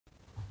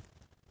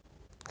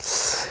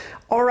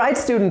Alright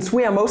students,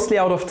 we are mostly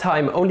out of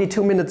time, only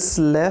 2 minutes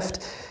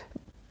left.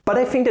 But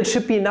I think that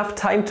should be enough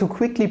time to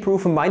quickly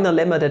prove a minor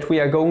lemma that we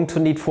are going to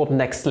need for the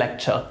next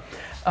lecture.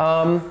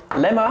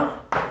 Lemma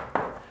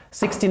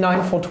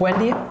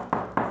 69420,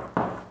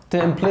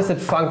 the implicit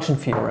function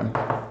theorem.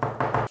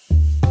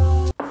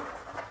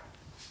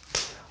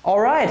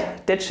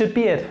 Alright, that should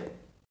be it.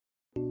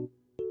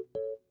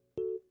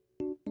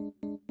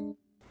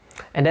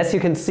 And as you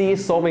can see,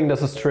 solving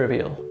this is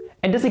trivial.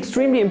 And this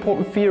extremely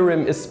important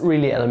theorem is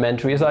really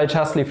elementary, so I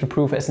just leave the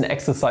proof as an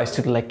exercise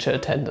to the lecture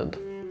attendant.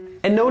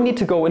 And no need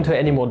to go into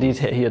any more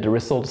detail here, the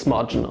result is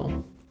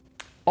marginal.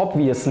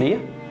 Obviously.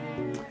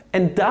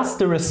 And thus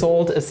the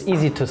result is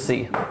easy to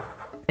see.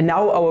 And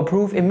now our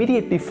proof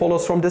immediately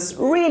follows from this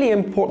really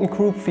important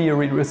group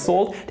theory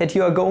result that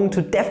you are going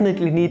to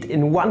definitely need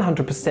in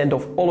 100%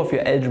 of all of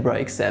your algebra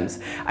exams.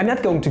 I'm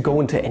not going to go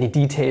into any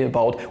detail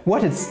about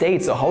what it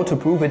states or how to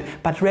prove it,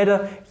 but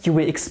rather you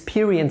will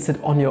experience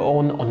it on your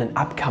own on an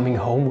upcoming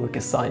homework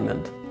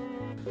assignment.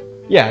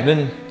 Yeah,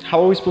 then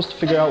how are we supposed to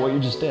figure out what you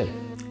just did?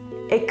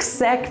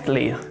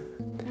 Exactly.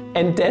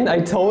 And then I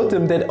told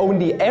them that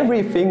only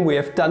everything we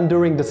have done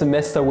during the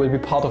semester will be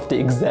part of the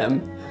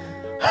exam.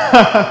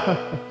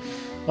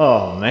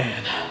 Oh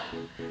man,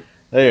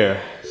 they're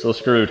so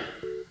screwed.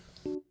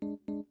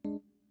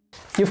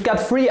 You've got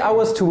 3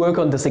 hours to work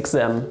on this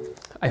exam.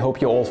 I hope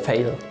you all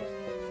fail.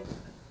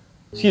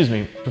 Excuse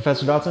me,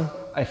 Professor Dodson,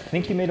 I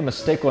think you made a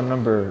mistake on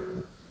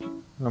number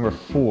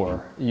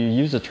 4. You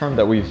used a term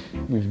that we've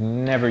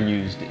never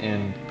used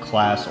in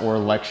class or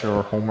lecture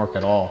or homework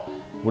at all.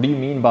 What do you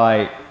mean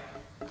by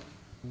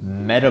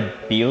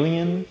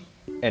metabelian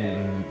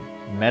and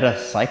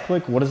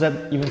metacyclic? What is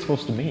that even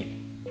supposed to mean?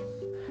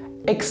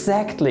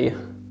 Exactly.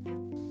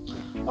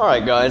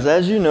 Alright guys,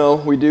 as you know,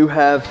 we do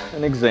have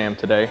an exam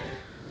today.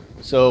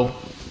 So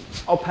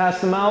I'll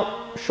pass them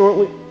out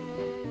shortly.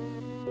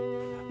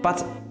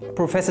 But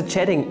Professor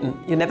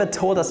Cheddington, you never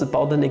told us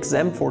about an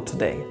exam for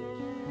today.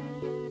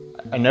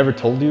 I never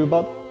told you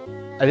about...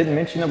 I didn't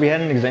mention that we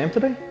had an exam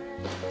today?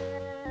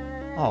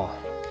 Oh,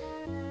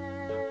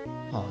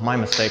 my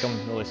mistake.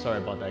 I'm really sorry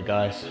about that,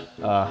 guys.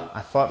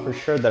 I thought for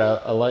sure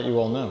that I'll let you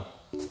all know.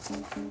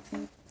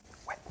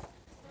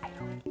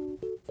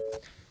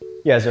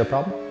 Yeah, is there a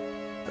problem?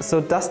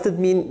 So does that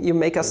mean you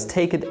make us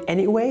take it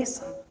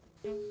anyways?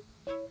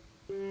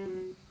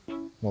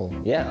 Well,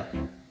 yeah,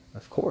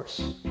 of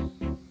course.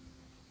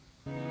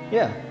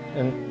 Yeah,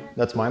 and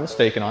that's my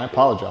mistake and I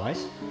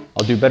apologize.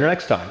 I'll do better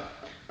next time.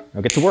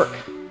 Now get to work.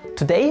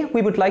 Today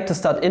we would like to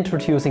start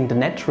introducing the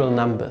natural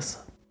numbers.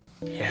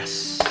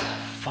 Yes,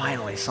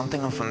 finally,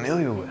 something I'm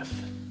familiar with.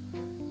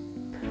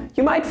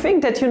 You might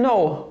think that you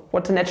know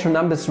what the natural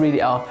numbers really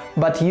are,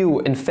 but you,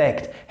 in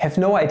fact, have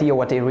no idea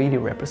what they really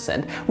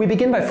represent. We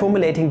begin by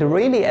formulating the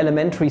really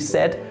elementary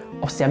set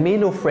of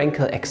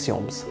Zermelo-Fraenkel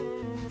axioms.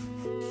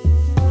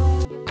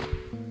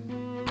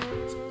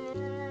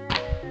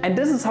 And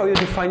this is how you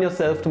define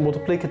yourself the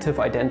multiplicative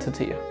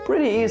identity.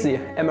 Pretty easy,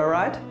 am I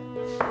right?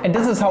 And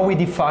this is how we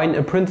define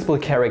a principal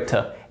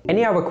character.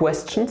 Any other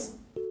questions?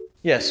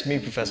 Yes, me,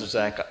 Professor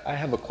Zach. I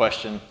have a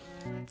question.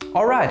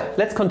 Alright,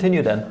 let's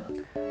continue then.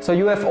 So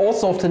you have all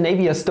solved the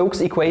Navier-Stokes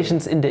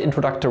equations in the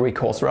introductory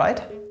course,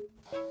 right?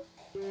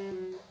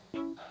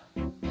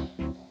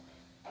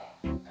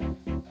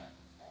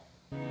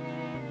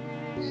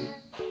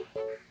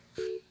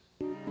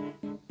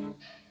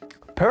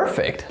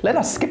 Perfect! Let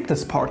us skip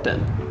this part then.